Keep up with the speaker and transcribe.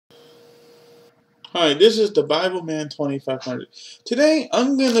Hi, this is the Bible Man 2500. Today,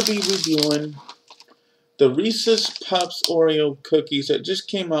 I'm going to be reviewing the Reese's Puffs Oreo cookies that just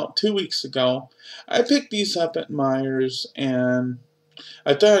came out 2 weeks ago. I picked these up at Myers, and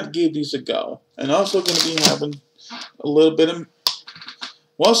I thought I'd give these a go. And also going to be having a little bit of,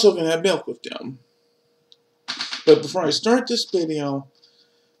 we're also going to have milk with them. But before I start this video,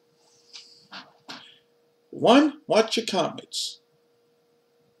 one, watch your comments.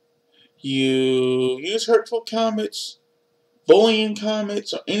 You use hurtful comments, bullying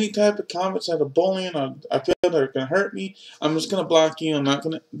comments, or any type of comments that are bullying or I feel that are going to hurt me, I'm just going to block you. I'm not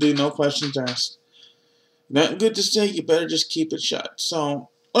going to do no questions asked. Nothing good to say, you better just keep it shut. So,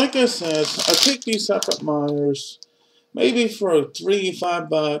 like I said, I picked these up at Myers, maybe for $3 to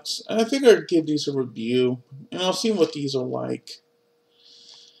 $5, and I figured I'd give these a review, and I'll see what these are like.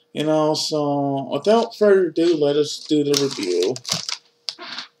 So, without further ado, let us do the review.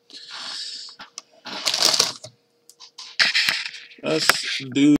 Let's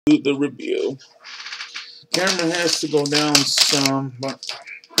do the review. Camera has to go down some, but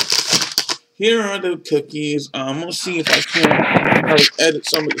here are the cookies. I'm going to see if I can probably edit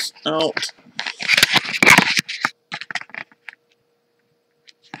some of this out.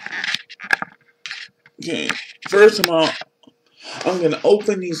 Okay, first of all, I'm going to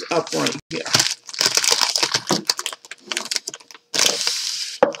open these up right here.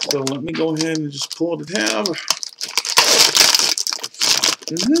 So let me go ahead and just pull the tab.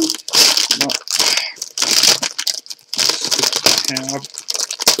 Tab.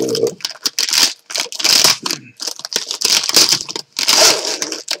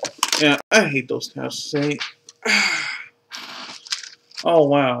 Yeah, I hate those tabs. Say, oh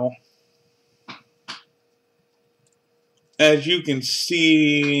wow. As you can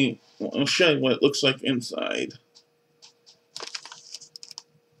see, I'll show you what it looks like inside.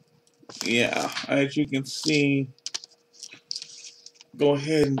 Yeah, as you can see, go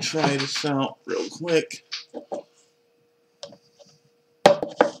ahead and try this out real quick. Go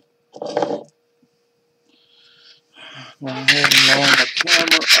ahead and lower my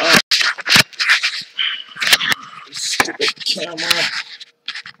camera up. Stupid camera.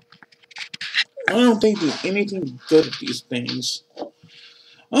 I don't think there's anything good at these things.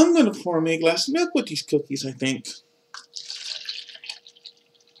 I'm going to pour me a glass of milk with these cookies, I think.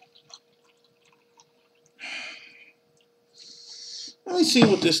 Let me see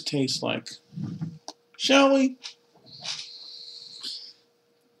what this tastes like. Shall we?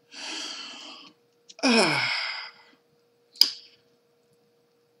 I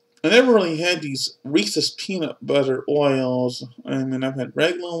never really had these Reese's peanut butter oils. I mean, I've had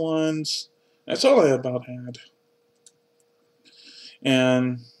regular ones. That's all I about had.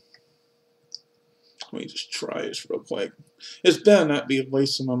 And let me just try this real quick. It's better not be a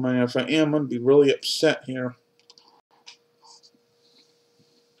waste of my money. If I am, I'm going to be really upset here.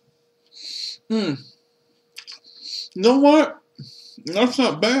 You know what? That's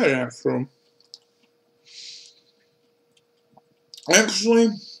not bad, actually.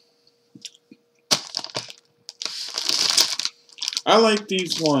 Actually, I like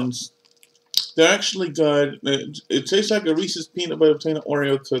these ones. They're actually good. It tastes like a Reese's peanut butter potato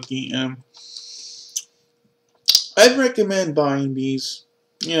Oreo cookie, and I'd recommend buying these.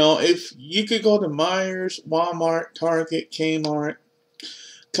 If you could go to Myers, Walmart, Target, Kmart,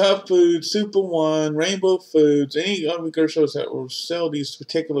 Cub Foods, Super One, Rainbow Foods, any other grocery stores that will sell these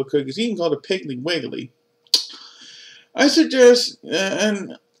particular cookies, you can go to Piggly Wiggly. I suggest,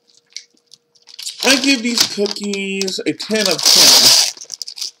 and I give these cookies a 10 of 10.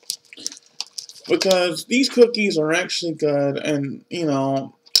 Because these cookies are actually good, and in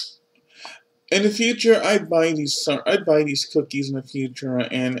the future, I'd buy these cookies in the future,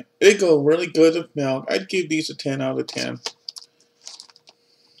 and they go really good with milk. I'd give these a 10 out of 10.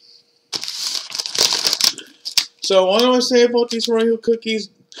 So what do I say about these Oreo cookies?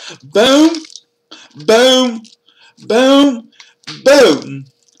 Boom, boom, boom, boom.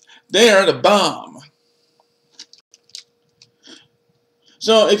 They are the bomb.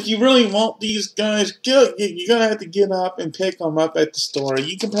 So if you really want these guys, you're going to have to get up and pick them up at the store.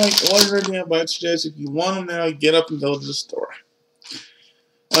 You can probably order them, but I suggest if you want them now, get up and go to the store.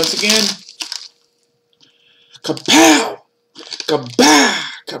 Once again, kapow! Kabah!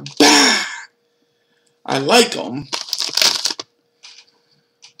 Kabah! I like them.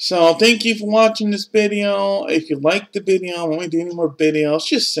 So thank you for watching this video. If you like the video, want me to do any more videos,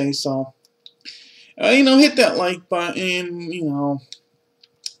 just say so. Hit that like button,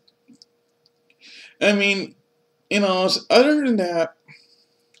 I mean, other than that,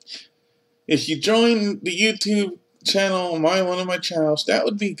 if you join the YouTube channel, one of my channels, that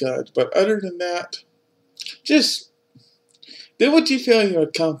would be good. But other than that, just do what you feel you're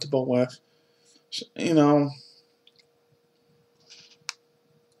comfortable with. You know.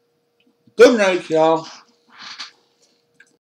 Good night, y'all.